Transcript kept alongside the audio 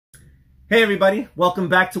Hey everybody, welcome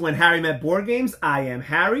back to When Harry Met Board Games. I am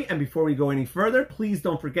Harry, and before we go any further, please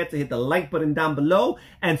don't forget to hit the like button down below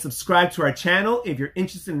and subscribe to our channel if you're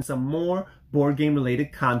interested in some more board game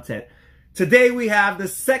related content. Today we have the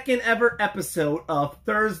second ever episode of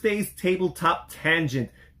Thursday's Tabletop Tangent,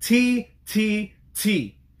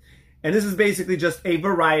 TTT. And this is basically just a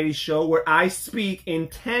variety show where I speak in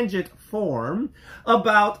tangent form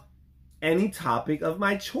about any topic of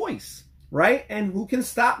my choice. Right? And who can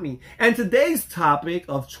stop me? And today's topic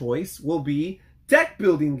of choice will be deck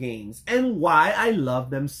building games and why I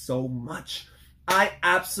love them so much. I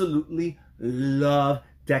absolutely love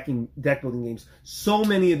deck building games. So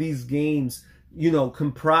many of these games,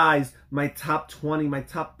 comprise my top 20, my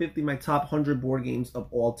top 50, my top 100 board games of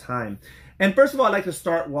all time. And first of all, I'd like to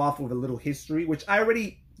start off with a little history, which I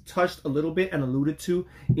already touched a little bit and alluded to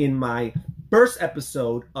in my first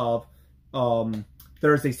episode of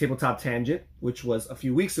Thursday's Tabletop Tangent, which was a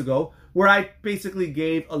few weeks ago, where I basically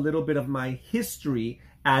gave a little bit of my history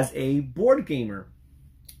as a board gamer,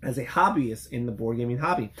 as a hobbyist in the board gaming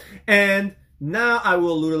hobby. And now I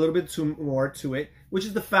will allude a little bit more to it, which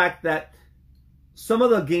is the fact that some of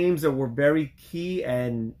the games that were very key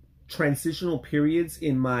and transitional periods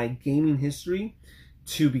in my gaming history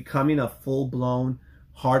to becoming a full-blown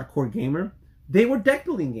hardcore gamer, they were deck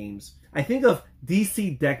building games. I think of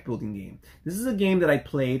DC Deck Building Game. This is a game that I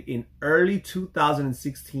played in early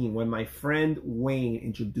 2016 when my friend Wayne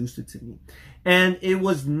introduced it to me. And it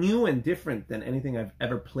was new and different than anything I've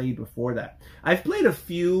ever played before that. I've played a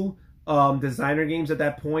few designer games at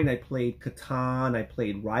that point. I played Catan, I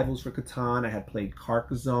played Rivals for Catan, I had played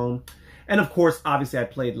Carcassonne. And of course, obviously I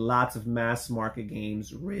played lots of mass market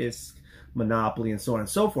games, Risk, Monopoly, and so on and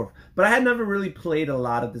so forth. But I had never really played a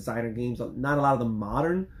lot of designer games, not a lot of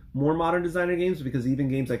the more modern designer games, because even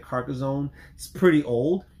games like Carcassonne, it's pretty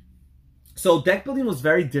old. So deck building was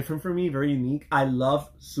very different for me, very unique. I love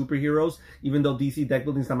superheroes, even though DC deck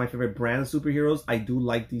building is not my favorite brand of superheroes. I do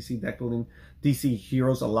like DC deck building, DC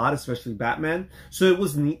heroes a lot, especially Batman. So it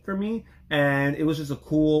was neat for me, and it was just a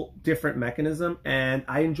cool, different mechanism, and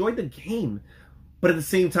I enjoyed the game. But at the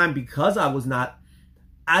same time, because I was not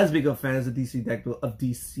as big of a fan as the DC deck build of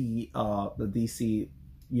the DC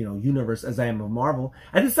universe as I am of Marvel,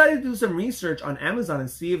 I decided to do some research on Amazon and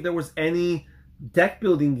see if there was any deck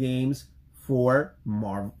building games for the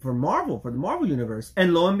Marvel universe.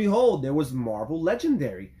 And lo and behold, there was Marvel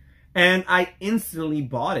Legendary. And I instantly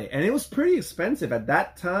bought it. And it was pretty expensive. At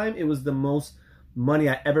that time, it was the most money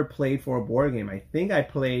I ever paid for a board game. I think I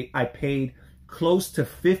paid close to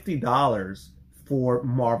 $50 for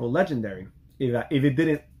Marvel Legendary. If it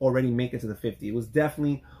didn't already make it to the 50, it was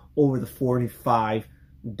definitely over the $45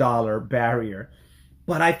 barrier.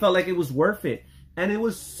 But I felt like it was worth it. And it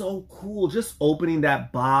was so cool just opening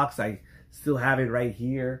that box. I still have it right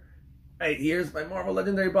here. Right here's my Marvel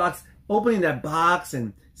Legendary box. Opening that box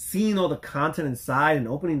and seeing all the content inside and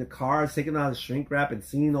opening the cards, taking out the shrink wrap and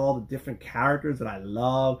seeing all the different characters that I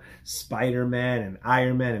love. Spider-Man and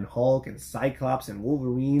Iron Man and Hulk and Cyclops and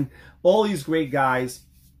Wolverine. All these great guys.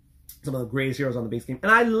 Some of the greatest heroes on the base game.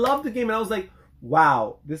 And I loved the game, and I was like,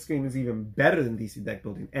 wow, this game is even better than DC Deck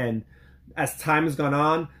Building. And as time has gone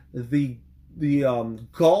on, the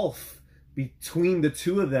gulf between the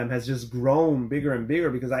two of them has just grown bigger and bigger,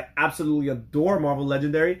 because I absolutely adore Marvel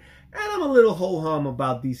Legendary, and I'm a little ho-hum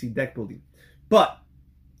about DC Deck Building. But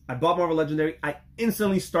I bought Marvel Legendary. I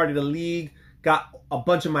instantly started a league, got a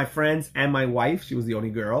bunch of my friends and my wife, she was the only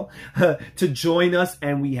girl, to join us,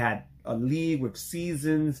 and we had a league with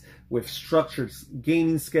seasons, with structured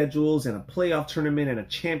gaming schedules, and a playoff tournament and a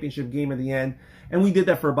championship game at the end. And we did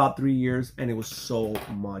that for about 3 years, and it was so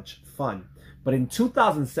much fun. But in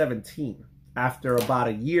 2017, after about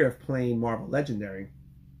a year of playing Marvel Legendary,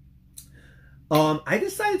 I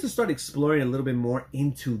decided to start exploring a little bit more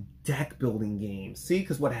into deck building games. See,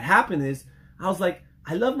 because what had happened is, I was like,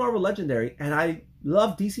 I love Marvel Legendary, and I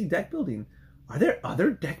love DC deck building. Are there other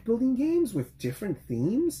deck building games with different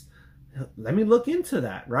themes? Let me look into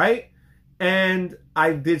that, right? And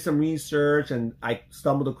I did some research, and I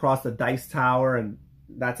stumbled across the Dice Tower, and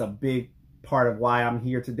that's a big part of why I'm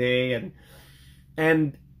here today.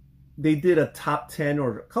 And they did a top 10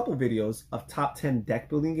 or a couple videos of top 10 deck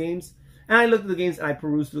building games. And I looked at the games and I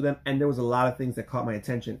perused through them, and there was a lot of things that caught my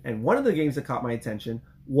attention. And one of the games that caught my attention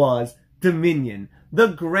was Dominion, the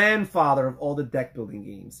grandfather of all the deck building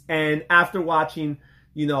games. And after watching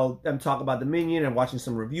them talk about Dominion and watching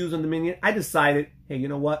some reviews on Dominion, I decided, hey, you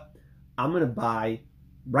know what? I'm going to buy,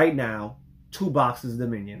 right now, 2 boxes of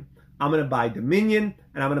Dominion. I'm going to buy Dominion,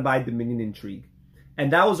 and I'm going to buy Dominion Intrigue.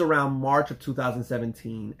 And that was around March of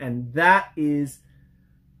 2017. And that is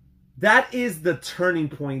that is the turning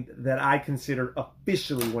point that I consider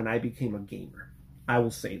officially when I became a gamer. I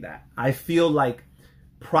will say that. I feel like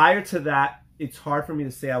prior to that, it's hard for me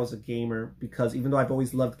to say I was a gamer because even though I've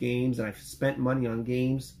always loved games and I've spent money on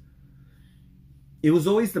games, it was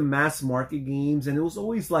always the mass market games, and it was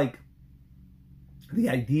always like the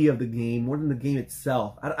idea of the game more than the game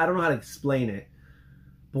itself. I don't know how to explain it.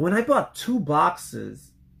 But when I bought 2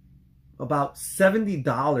 boxes, about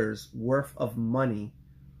 $70 worth of money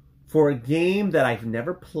for a game that I've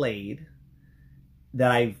never played,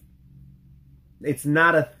 it's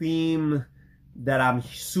not a theme that I'm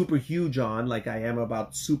super huge on like I am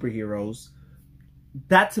about superheroes,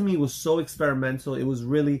 that to me was so experimental. It was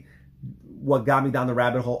really what got me down the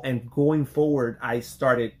rabbit hole. And going forward, I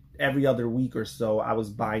started every other week or so, I was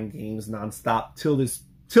buying games nonstop till this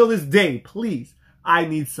day. Please, I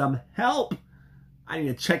need some help. I need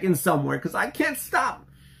to check in somewhere because I can't stop.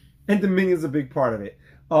 And Dominion's a big part of it.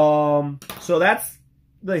 So that's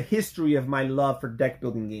the history of my love for deck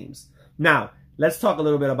building games. Now, let's talk a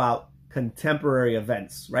little bit about contemporary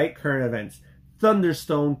events, right? Current events.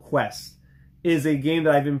 Thunderstone Quest is a game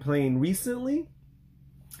that I've been playing recently.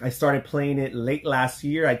 I started playing it late last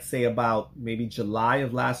year. I'd say about maybe July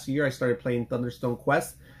of last year. I started playing Thunderstone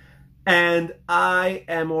Quest. And I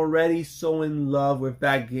am already so in love with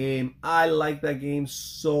that game. I like that game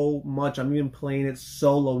so much. I'm even playing it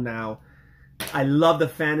solo now. I love the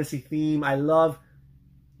fantasy theme. I love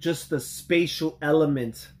just the spatial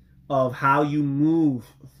element of how you move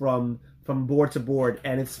from board to board.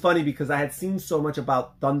 And it's funny because I had seen so much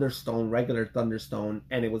about Thunderstone, regular Thunderstone,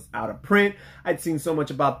 and it was out of print. I'd seen so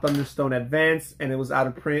much about Thunderstone Advance, and it was out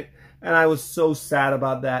of print. And I was so sad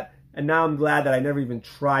about that. And now I'm glad that I never even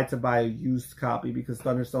tried to buy a used copy because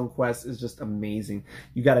Thunderstone Quest is just amazing.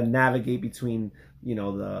 You got to navigate between, you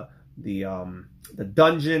know, the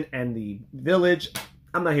dungeon and the village.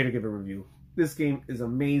 I'm not here to give a review. This game is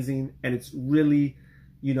amazing, and it's really,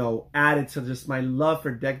 you know, added to just my love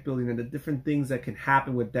for deck building and the different things that can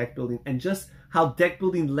happen with deck building and just how deck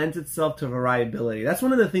building lends itself to variability. That's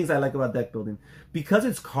one of the things I like about deck building because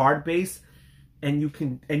it's card based, and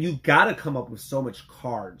you gotta come up with so much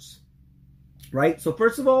cards, right? So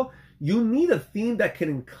first of all, you need a theme that can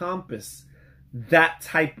encompass that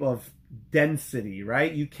type of density,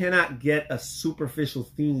 right? You cannot get a superficial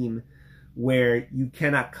theme where you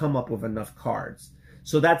cannot come up with enough cards.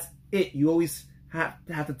 So that's it. You always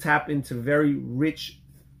have to tap into very rich,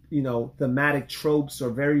 you know, thematic tropes or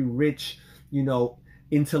very rich, you know,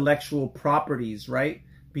 intellectual properties, right?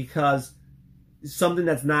 Because something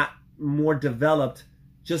that's not more developed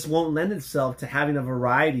just won't lend itself to having a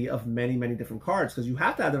variety of many, many different cards, because you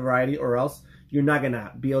have to have the variety or else you're not going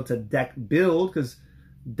to be able to deck build, because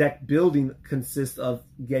deck building consists of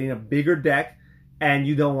getting a bigger deck, and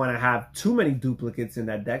you don't want to have too many duplicates in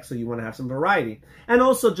that deck, so you want to have some variety. And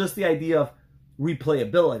also just the idea of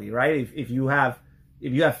replayability, right? If you have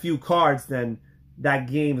few cards, then that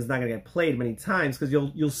game is not going to get played many times because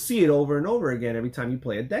you'll see it over and over again every time you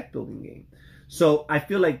play a deck building game. So I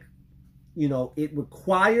feel like, you know, it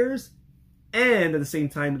requires and at the same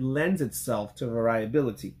time lends itself to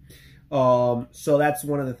variability. So that's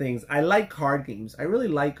one of the things. I like card games. I really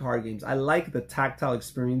like card games. I like the tactile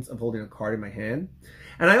experience of holding a card in my hand.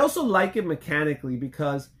 And I also like it mechanically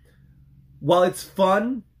because while it's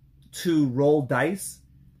fun to roll dice,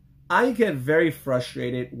 I get very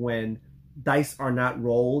frustrated when dice are not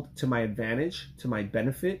rolled to my advantage, to my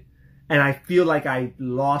benefit. And I feel like I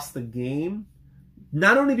lost the game,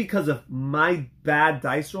 not only because of my bad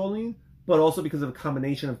dice rolling, but also because of a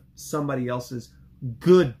combination of somebody else's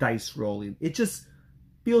good dice rolling. It just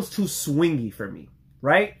feels too swingy for me,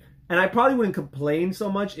 right? And I probably wouldn't complain so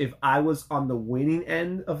much if I was on the winning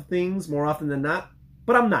end of things more often than not,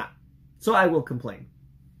 but I'm not. So I will complain.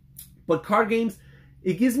 But card games,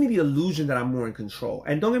 it gives me the illusion that I'm more in control.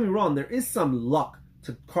 And don't get me wrong, there is some luck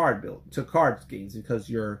to card games because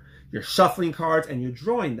you're shuffling cards and you're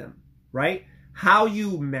drawing them, right? How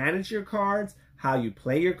you manage your cards, how you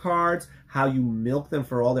play your cards, how you milk them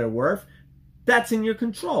for all they're worth, that's in your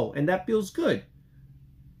control, and that feels good.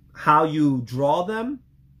 How you draw them,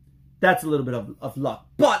 that's a little bit of luck.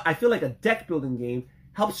 But I feel like a deck building game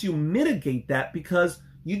helps you mitigate that because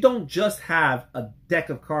you don't just have a deck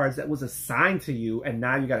of cards that was assigned to you and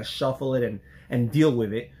now you got to shuffle it and deal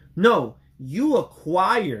with it. No, you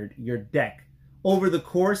acquired your deck over the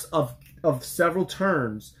course of several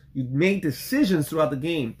turns. You made decisions throughout the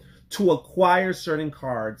game to acquire certain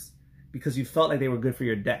cards because you felt like they were good for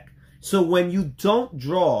your deck. So when you don't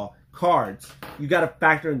draw cards, you got to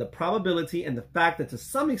factor in the probability and the fact that to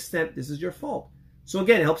some extent this is your fault. So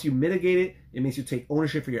again, it helps you mitigate it. It makes you take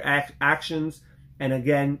ownership for your actions. And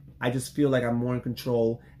again, I just feel like I'm more in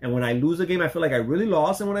control. And when I lose a game, I feel like I really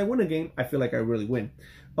lost. And when I win a game, I feel like I really win.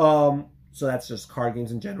 So that's just card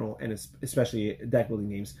games in general, and especially deck building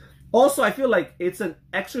games. Also, I feel like it's an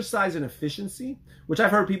exercise in efficiency, which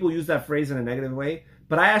I've heard people use that phrase in a negative way,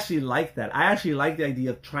 but I actually like that. I actually like the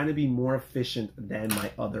idea of trying to be more efficient than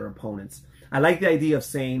my other opponents. I like the idea of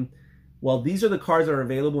saying, well, these are the cards that are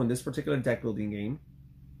available in this particular deck building game.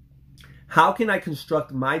 How can I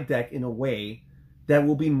construct my deck in a way that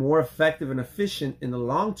will be more effective and efficient in the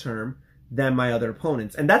long term than my other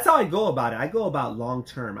opponents? And that's how I go about it. I go about long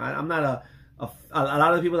term. I'm not a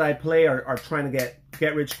lot of the people that I play are trying to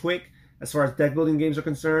get rich quick as far as deck building games are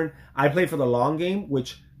concerned. I play for the long game,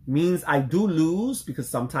 which means I do lose because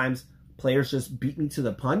sometimes players just beat me to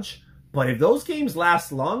the punch. But if those games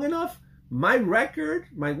last long enough, my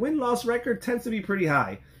win-loss record tends to be pretty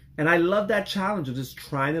high. And I love that challenge of just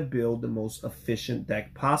trying to build the most efficient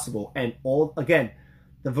deck possible. And again,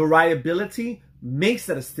 the variability makes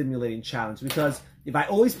that a stimulating challenge, because if I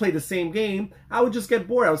always play the same game, I would just get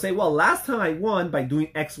bored. I would say, well, last time I won by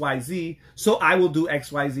doing XYZ, so I will do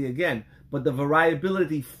XYZ again. But the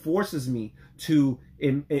variability forces me to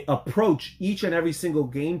approach each and every single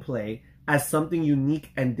gameplay as something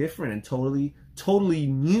unique and different and totally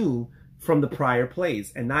new from the prior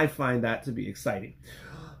plays. And I find that to be exciting.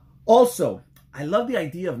 Also, I love the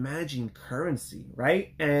idea of managing currency,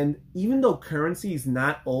 right? And even though currency is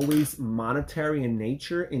not always monetary in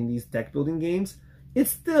nature in these deck building games,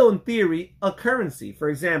 it's still, in theory, a currency. For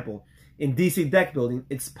example, in DC deck building,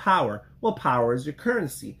 it's power. Well, power is your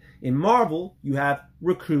currency. In Marvel, you have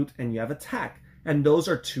recruit and you have attack. And those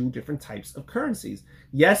are two different types of currencies.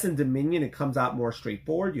 Yes, in Dominion, it comes out more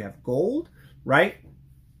straightforward. You have gold, right?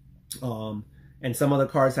 And some other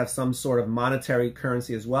cards have some sort of monetary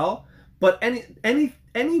currency as well. But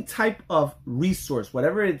any type of resource,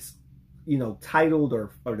 whatever it's, titled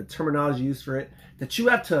or the terminology used for it, that you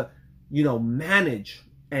have to, manage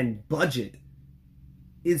and budget,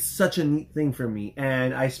 is such a neat thing for me.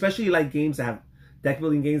 And I especially like games that have deck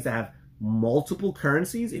building games that have multiple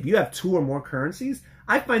currencies. If you have 2 or more currencies,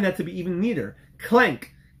 I find that to be even neater.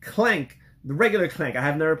 Clank, the regular Clank. I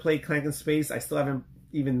have never played Clank in Space. I still haven't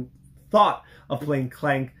even thought of playing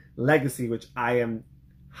Clank Legacy, which I am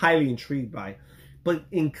highly intrigued by. But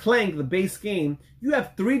in Clank, the base game, you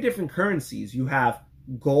have 3 different currencies. You have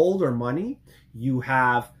gold or money, you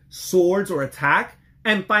have swords or attack,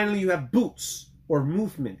 and finally you have boots or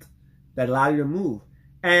movement that allow you to move.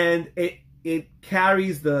 And it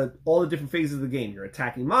carries all the different phases of the game. You're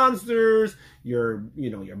attacking monsters, you're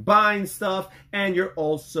buying stuff, and you're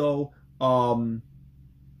also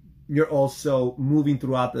moving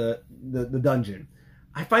throughout the dungeon.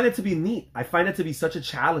 I find it to be neat. I find it to be such a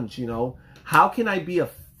challenge, How can I be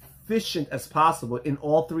efficient as possible in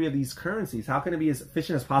all 3 of these currencies? How can I be as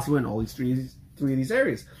efficient as possible in all these three of these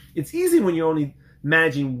areas? It's easy when you're only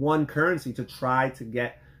managing one currency to try to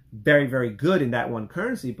get very, very good in that one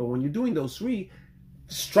currency. But when you're doing those 3,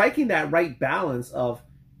 striking that right balance of,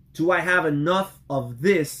 do I have enough of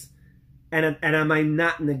this and am I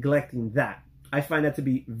not neglecting that? I find that to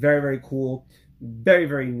be very, very cool, very,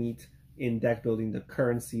 very neat in deck building, the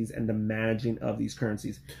currencies and the managing of these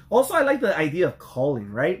currencies. Also, I like the idea of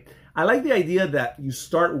culling, right? I like the idea that you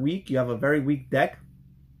start weak, you have a very weak deck,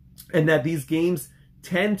 and that these games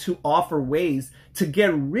tend to offer ways to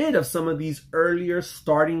get rid of some of these earlier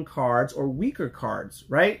starting cards or weaker cards,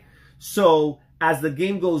 right? So as the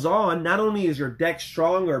game goes on, not only is your deck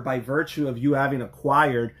stronger by virtue of you having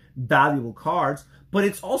acquired valuable cards, but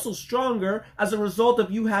it's also stronger as a result of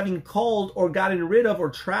you having culled or gotten rid of or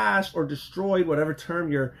trashed or destroyed, whatever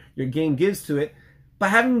term your game gives to it, by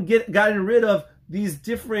having gotten rid of these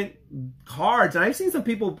different cards. And I've seen some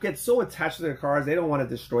people get so attached to their cards, they don't want to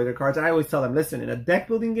destroy their cards. And I always tell them, listen, in a deck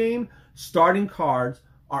building game, starting cards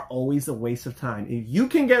are always a waste of time. If you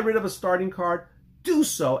can get rid of a starting card, do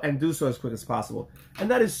so, and do so as quick as possible.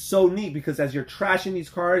 And that is so neat, because as you're trashing these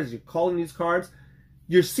cards, as you're calling these cards,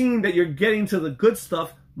 you're seeing that you're getting to the good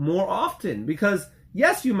stuff more often. Because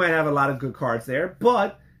yes, you might have a lot of good cards there,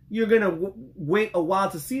 but you're going to wait a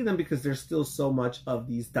while to see them because there's still so much of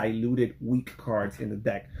these diluted weak cards in the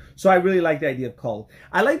deck. So I really like the idea of cull.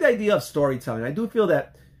 I like the idea of storytelling. I do feel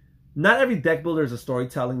that not every deck builder is a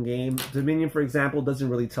storytelling game. Dominion, for example, doesn't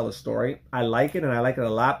really tell a story. I like it, and I like it a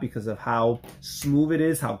lot because of how smooth it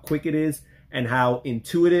is, how quick it is, and how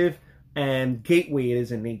intuitive and gateway it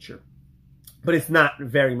is in nature. But it's not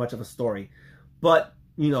very much of a story. But,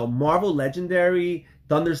 Marvel Legendary,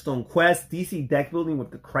 Thunderstone Quest, DC deck building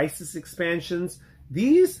with the Crisis expansions,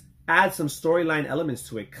 these add some storyline elements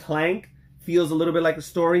to it. Clank feels a little bit like a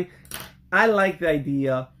story. I like the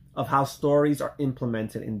idea of how stories are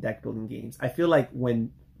implemented in deck building games. I feel like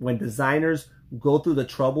when designers go through the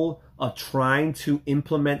trouble of trying to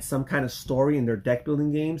implement some kind of story in their deck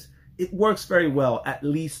building games, it works very well, at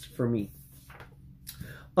least for me.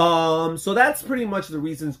 So that's pretty much the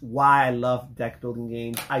reasons why I love deck building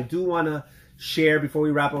games. I do want to share, before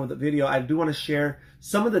we wrap up with the video, I do want to share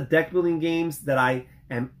some of the deck building games that I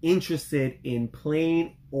am interested in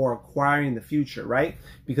playing or acquiring in the future, right?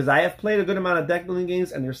 Because I have played a good amount of deck building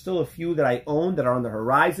games, and there's still a few that I own that are on the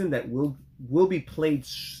horizon that will be played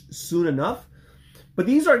soon enough. But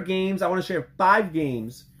these are games, I want to share 5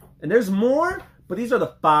 games, and there's more, but these are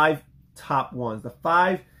the 5 top ones, the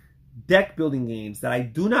 5 deck building games that I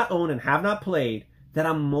do not own and have not played that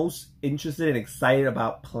I'm most interested and excited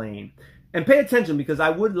about playing. And pay attention, because I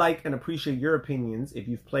would like and appreciate your opinions, if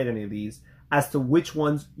you've played any of these, as to which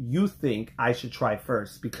ones you think I should try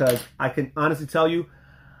first. Because I can honestly tell you,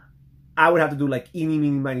 I would have to do like eeny,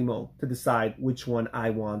 meeny, miny, mo to decide which one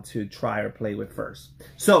I want to try or play with first.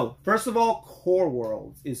 So, first of all, Core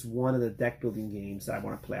Worlds is one of the deck building games that I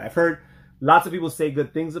want to play. I've heard lots of people say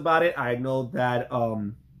good things about it. I know that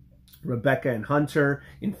Rebecca and Hunter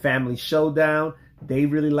in Family Showdown, they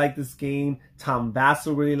really like this game. Tom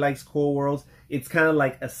Vassell really likes Core Worlds. It's kind of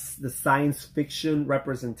like the science fiction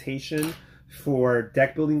representation for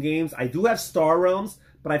deck building games. I do have Star Realms,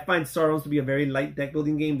 but I find Star Realms to be a very light deck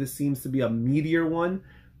building game. This seems to be a meatier one.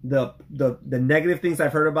 The negative things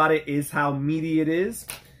I've heard about it is how meaty it is,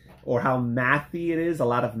 or how mathy it is. A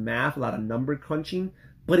lot of math, a lot of number crunching.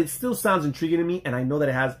 But it still sounds intriguing to me, and I know that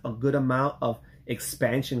it has a good amount of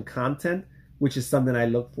expansion content, which is something I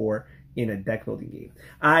look for in a deck building game.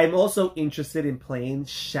 I'm also interested in playing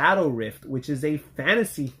Shadow Rift, which is a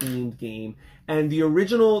fantasy themed game. And the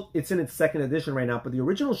original, it's in its 2nd edition right now, but the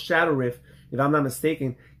original Shadow Rift, if I'm not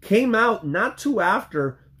mistaken, came out not too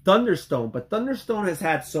after Thunderstone. But Thunderstone has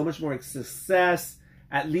had so much more success,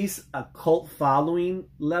 at least a cult following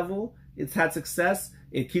level. It's had success.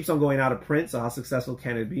 It keeps on going out of print, so how successful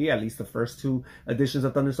can it be? At least the first 2 editions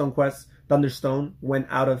of Thunderstone went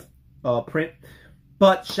out of print.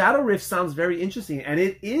 But Shadow Rift sounds very interesting, and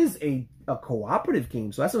it is a cooperative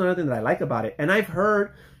game, so that's another thing that I like about it. And I've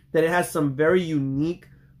heard that it has some very unique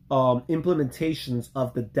implementations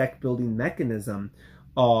of the deck building mechanism.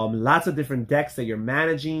 Lots of different decks that you're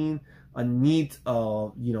managing, a neat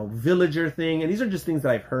villager thing, and these are just things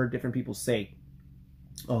that I've heard different people say.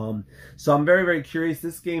 So I'm very, very curious.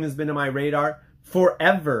 This game has been on my radar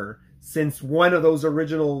forever, since one of those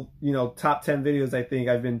original, top 10 videos. I think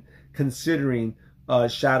I've been considering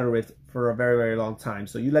Shadow Rift for a very, very long time.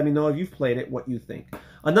 So you let me know if you've played it, what you think.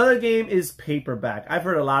 Another game is Paperback. I've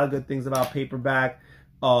heard a lot of good things about Paperback.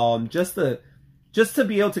 Just to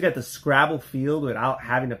be able to get the Scrabble feel without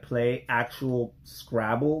having to play actual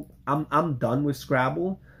Scrabble. I'm done with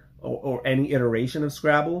Scrabble or any iteration of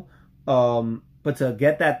Scrabble. But to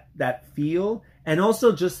get that feel, and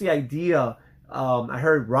also just the idea, I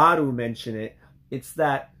heard Radu mention it. It's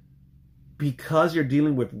that because you're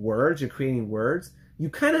dealing with words, you're creating words, you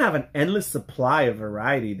kind of have an endless supply of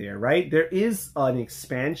variety there, right? There is an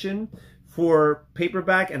expansion for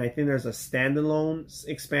Paperback, and I think there's a standalone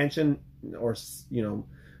expansion, or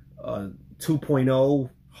 2.0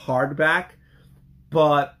 hardback.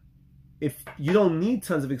 But if you don't need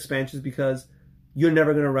tons of expansions, because you're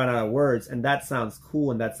never going to run out of words, and that sounds cool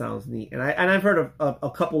and that sounds neat. And I've heard of a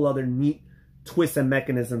couple other neat twists and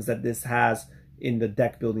mechanisms that this has in the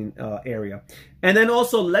deck building area. And then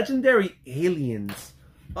also Legendary Aliens.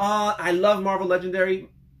 I love Marvel Legendary.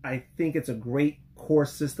 I think it's a great core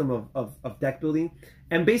system of deck building.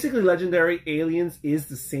 And basically Legendary Aliens is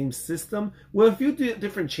the same system with a few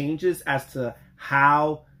different changes as to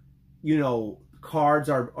how, cards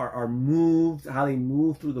are moved, how they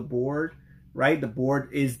move through the board, right? The board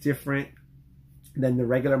is different than the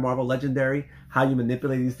regular Marvel Legendary, how you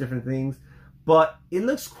manipulate these different things. But it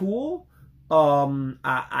looks cool.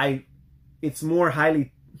 It's more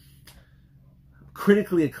highly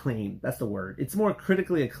critically acclaimed. That's the word. It's more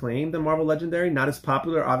critically acclaimed than Marvel Legendary. Not as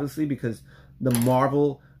popular, obviously, because the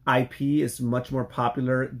Marvel IP is much more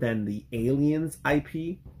popular than the Aliens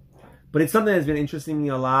IP. But it's something that's been interesting me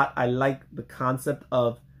a lot. I like the concept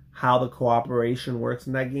of how the cooperation works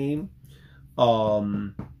in that game.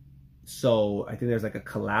 So I think there's like a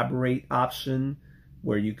collaborate option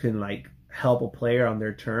where you can like help a player on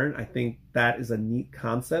their turn. I think that is a neat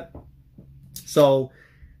concept. So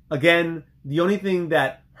again, the only thing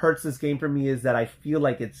that hurts this game for me is that I feel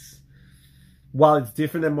like while it's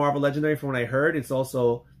different than Marvel Legendary from what I heard, it's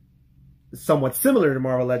also somewhat similar to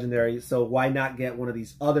Marvel Legendary. So why not get one of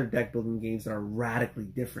these other deck building games that are radically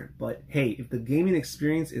different? But hey, if the gaming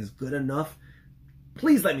experience is good enough,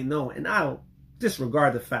 please let me know, and I'll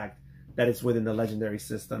disregard the fact that it's within the legendary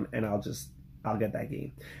system, and I'll get that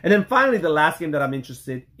game. And then finally, the last game that I'm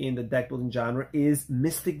interested in the deck building genre is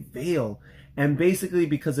Mystic Vale. And basically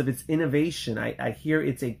because of its innovation, I hear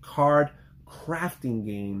it's a card crafting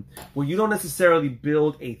game where you don't necessarily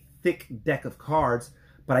build a thick deck of cards,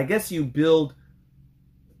 but I guess you build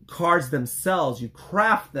cards themselves. You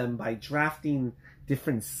craft them by drafting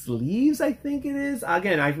different sleeves, I think it is.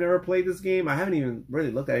 Again, I've never played this game. I haven't even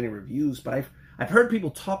really looked at any reviews, but I've heard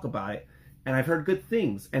people talk about it, and I've heard good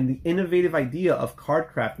things. And the innovative idea of card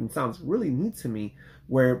crafting sounds really neat to me,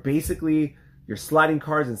 where basically you're sliding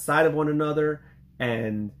cards inside of one another,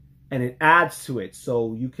 and it adds to it.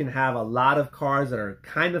 So you can have a lot of cards that are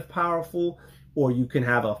kind of powerful, or you can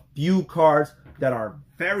have a few cards that are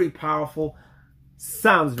very powerful.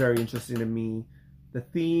 Sounds very interesting to me. The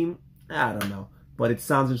theme, I don't know, but it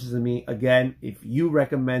sounds interesting to me. Again, if you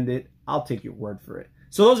recommend it, I'll take your word for it.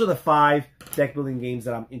 So those are the 5 deck building games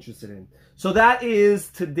that I'm interested in. So that is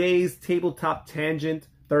today's Tabletop Tangent,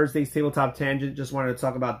 Thursday's Tabletop Tangent. Just wanted to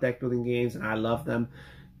talk about deck building games, and I love them.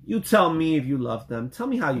 You tell me if you love them. Tell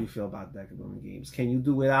me how you feel about deck building games. Can you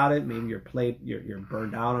do without it? Maybe you're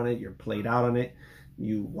burned out on it. You're played out on it.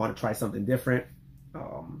 You want to try something different.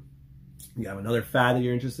 You have another fad that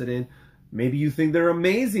you're interested in. Maybe you think they're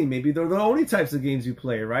amazing. Maybe they're the only types of games you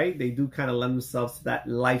play, right? They do kind of lend themselves to that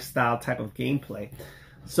lifestyle type of gameplay.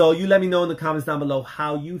 So you let me know in the comments down below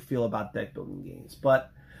how you feel about deck building games.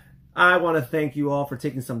 But I want to thank you all for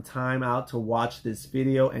taking some time out to watch this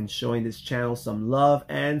video and showing this channel some love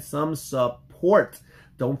and some support.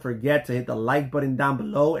 Don't forget to hit the like button down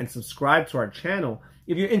below and subscribe to our channel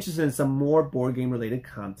if you're interested in some more board game related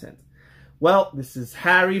content. Well, this is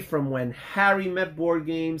Harry from When Harry Met Board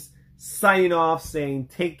Games, signing off saying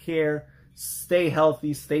take care, stay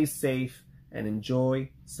healthy, stay safe, and enjoy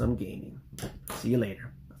some gaming. See you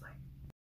later.